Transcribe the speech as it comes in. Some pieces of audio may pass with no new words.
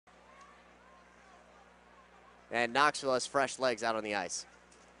And Knoxville has fresh legs out on the ice.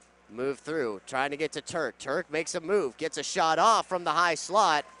 Move through, trying to get to Turk. Turk makes a move, gets a shot off from the high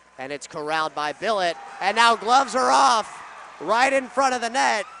slot, and it's corralled by Billett. And now gloves are off right in front of the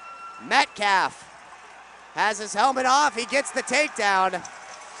net. Metcalfe has his helmet off. He gets the takedown,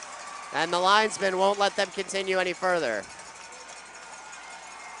 and the linesman won't let them continue any further.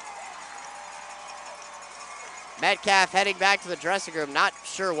 Metcalfe heading back to the dressing room. Not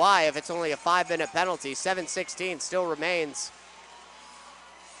sure why, if it's only a 5-minute penalty. 7:16 still remains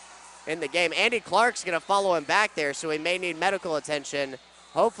in the game. Andy Clark's going to follow him back there, so he may need medical attention.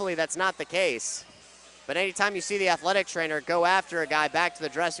 Hopefully that's not the case. But anytime you see the athletic trainer go after a guy back to the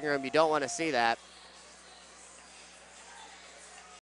dressing room, you don't want to see that.